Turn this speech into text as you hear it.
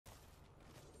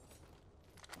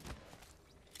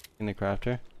In the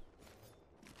crafter.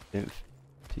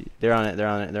 They're on it. They're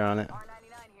on it. They're on it.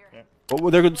 Yeah.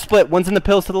 Oh, they're gonna split. One's in the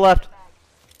pills to the left.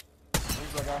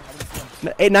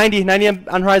 890, 90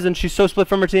 on horizon. She's so split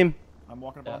from her team. I'm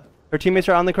walking up. Her teammates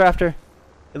are on the crafter.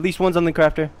 At least one's on the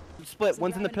crafter. Split.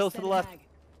 One's in the pills to the left.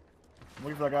 I'm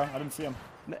looking for that guy. I didn't see him.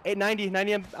 890,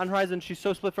 90 on horizon. She's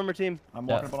so split from her team. I'm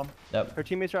walking up on him. Yep. Her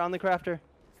teammates are on the crafter.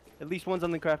 At least one's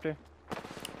on the crafter.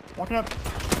 Walking up.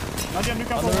 90 on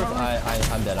Newcastle. On the roof.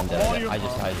 I'm dead. I'm dead. I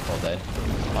just pulled dead.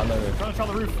 On the roof. Trying to try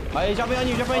the roof. Hey, jumping on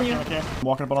you. Jumping on you. Okay. I'm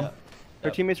walking up on him. Her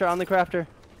teammates are on the crafter.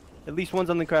 At least one's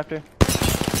on the crafter.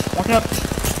 Walking up.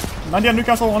 90 on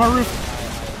Newcastle on our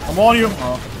roof. I'm walling you.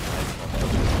 Oh.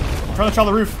 I'm trying to try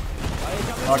the roof.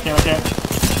 Oh, I can't. I can't.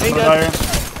 Hey, dead.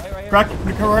 Crack.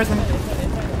 Nuke horizon.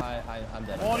 I'm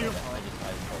dead. Walling you. I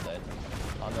just pulled dead.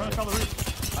 On the Trying to try the roof.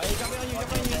 roof. Hey, jumping on you.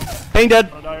 Jumping on you. Bang dead.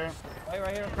 I'm gonna die here.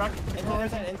 Right here. Crack. Inside.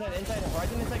 Horizon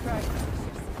inside crack.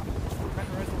 Crack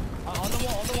horizon. On the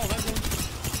wall. Resin.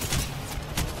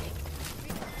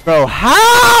 Bro,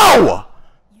 how?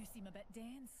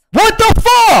 What the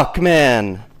fuck,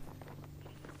 man?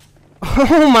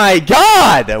 Oh my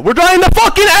god! We're driving the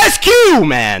fucking SQ,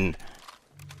 man!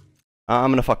 I'm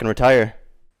gonna fucking retire.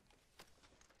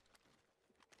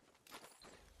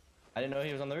 I didn't know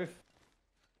he was on the roof.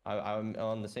 I'm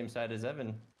on the same side as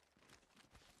Evan.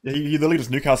 Yeah, he literally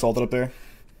just Newcastle ulted up there.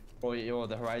 Well,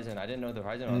 the horizon. I didn't know the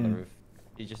horizon on the roof.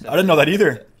 He just. Said I didn't know that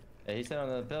either. Yeah, he said on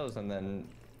the pills, and then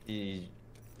he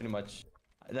pretty much.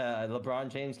 The LeBron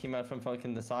James came out from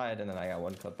fucking the side, and then I got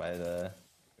one clip by the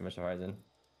pretty much the horizon.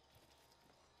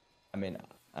 I mean,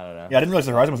 I don't know. Yeah, I didn't realize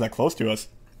the horizon was that close to us.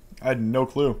 I had no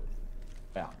clue.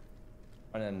 Yeah.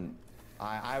 And then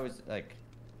I was like,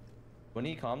 when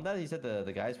he calmed that, he said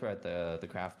the guys were at the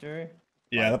crafter.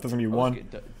 Yeah, that doesn't mean one.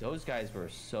 Those guys were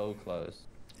so close.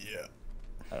 Yeah.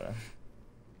 I don't know.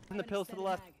 In the pills to the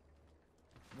left.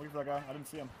 I'm looking for that guy. I didn't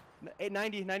see him.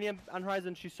 890, 90 on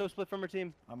horizon. She's so split from her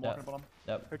team. I'm walking up on him.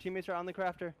 Yep. Her teammates are on the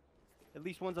crafter. At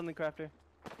least one's on the crafter.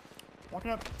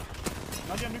 Walking up.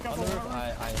 90 on Newcastle. On the roof.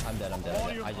 I'm dead.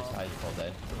 I just pulled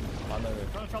dead. On the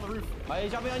roof. Trying to try the roof. Hey,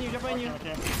 jumping on you.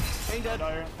 Okay. Bang dead.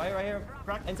 Right here.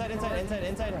 Crack. Inside.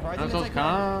 Horizon I'm supposed to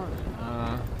come.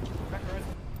 Crack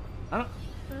horizon. I don't.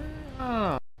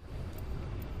 Oh.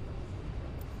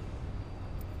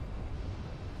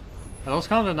 Those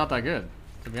comms are not that good,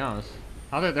 to be honest.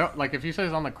 How they're like, if you said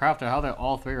it's on the crafter, how they're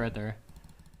all three right there?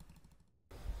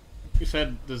 You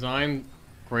said design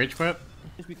rage quit.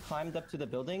 As we climbed up to the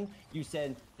building, you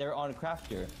said they're on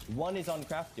crafter. One is on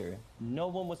crafter. No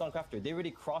one was on crafter. They already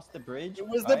crossed the bridge. It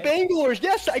was the Bangalores.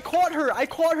 Yes, I caught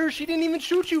her. She didn't even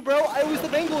shoot you, bro. I was the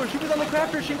Bangalore. She was on the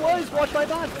crafter. She was. Watch my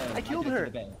back. I killed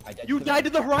her. You died to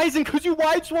the horizon because you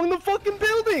wide swung the fucking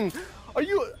building. Are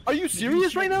you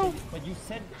serious right now? But you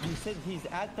said he's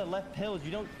at the left pills.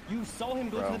 You saw him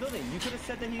go to the building. You could have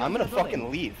said that he. I'm gonna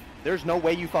fucking leave. There's no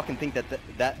way you fucking think that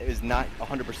that is not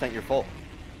 100% your fault.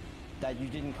 That you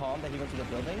didn't call him, that he went to the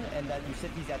building, and that you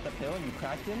said he's at the pill and you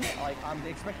cracked him. Like, I'm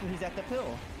expecting he's at the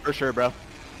pill. For sure, bro.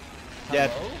 Hello?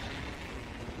 Yeah.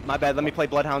 My bad. Let me play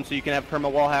Bloodhound so you can have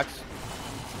perma wall hacks.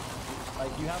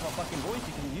 Like, you have a fucking voice,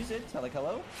 you can use it. Like,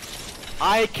 hello?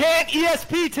 I can't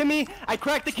ESP, Timmy. I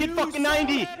cracked the kid fucking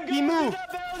 90. He moved.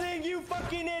 The building, you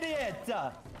fucking idiot!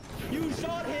 You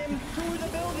shot him through the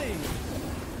building.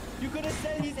 You could have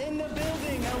said he's in the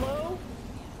building. Hello?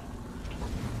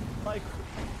 Like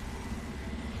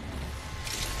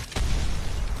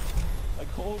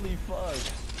holy fuck.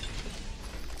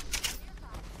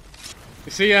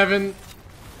 You see, Evan,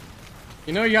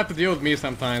 you know you have to deal with me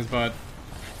sometimes, but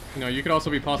you know you could also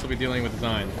be possibly dealing with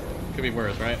design. Could be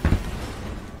worse, right?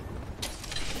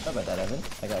 How about that, Evan?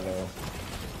 I gotta go.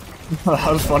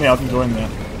 That was funny. I was enjoying that.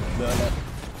 No.